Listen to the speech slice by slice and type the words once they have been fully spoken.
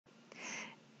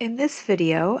In this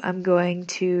video, I'm going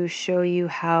to show you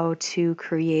how to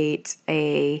create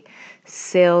a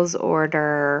sales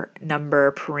order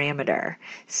number parameter.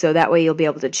 So that way you'll be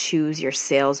able to choose your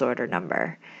sales order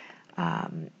number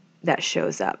that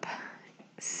shows up.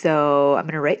 So I'm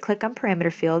going to right click on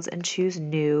parameter fields and choose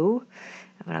new.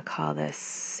 I'm going to call this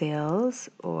sales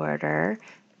order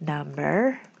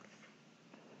number.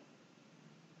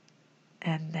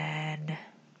 And then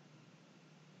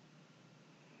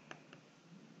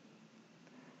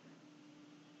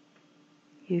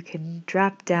you can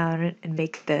drop down and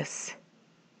make this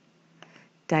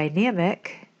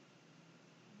dynamic.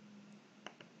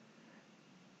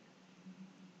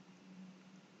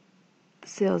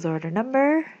 Sales order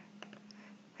number,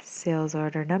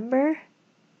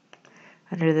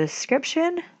 under the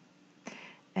description,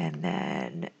 and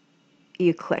then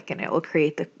you click and it will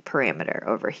create the parameter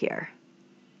over here.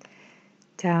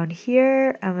 Down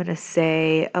here, I'm going to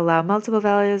say allow multiple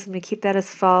values. I'm going to keep that as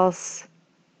false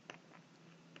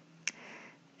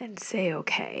and say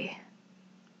OK.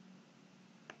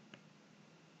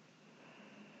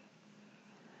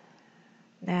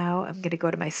 Now I'm going to go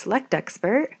to my select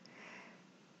expert.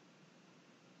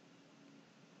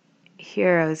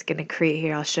 Here I was going to create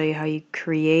here, I'll show you how you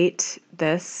create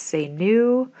this, say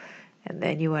new, and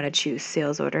then you want to choose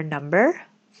sales order number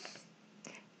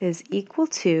is equal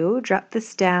to, drop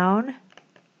this down,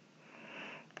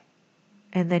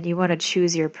 and then you want to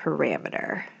choose your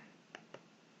parameter.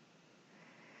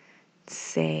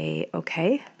 Say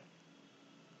OK.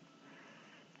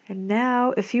 And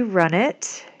now if you run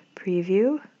it,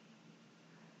 preview,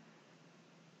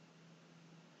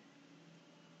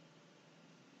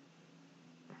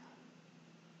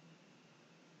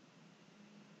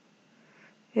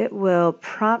 it will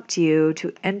prompt you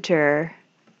to enter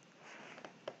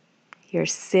your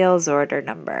sales order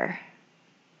number.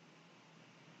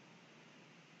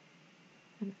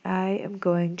 And I am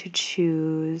going to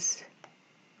choose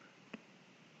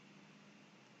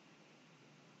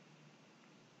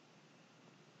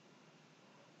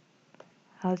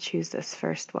I'll choose this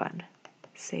first one.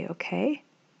 Say OK.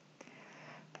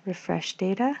 Refresh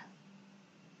data.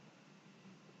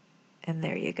 And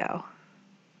there you go.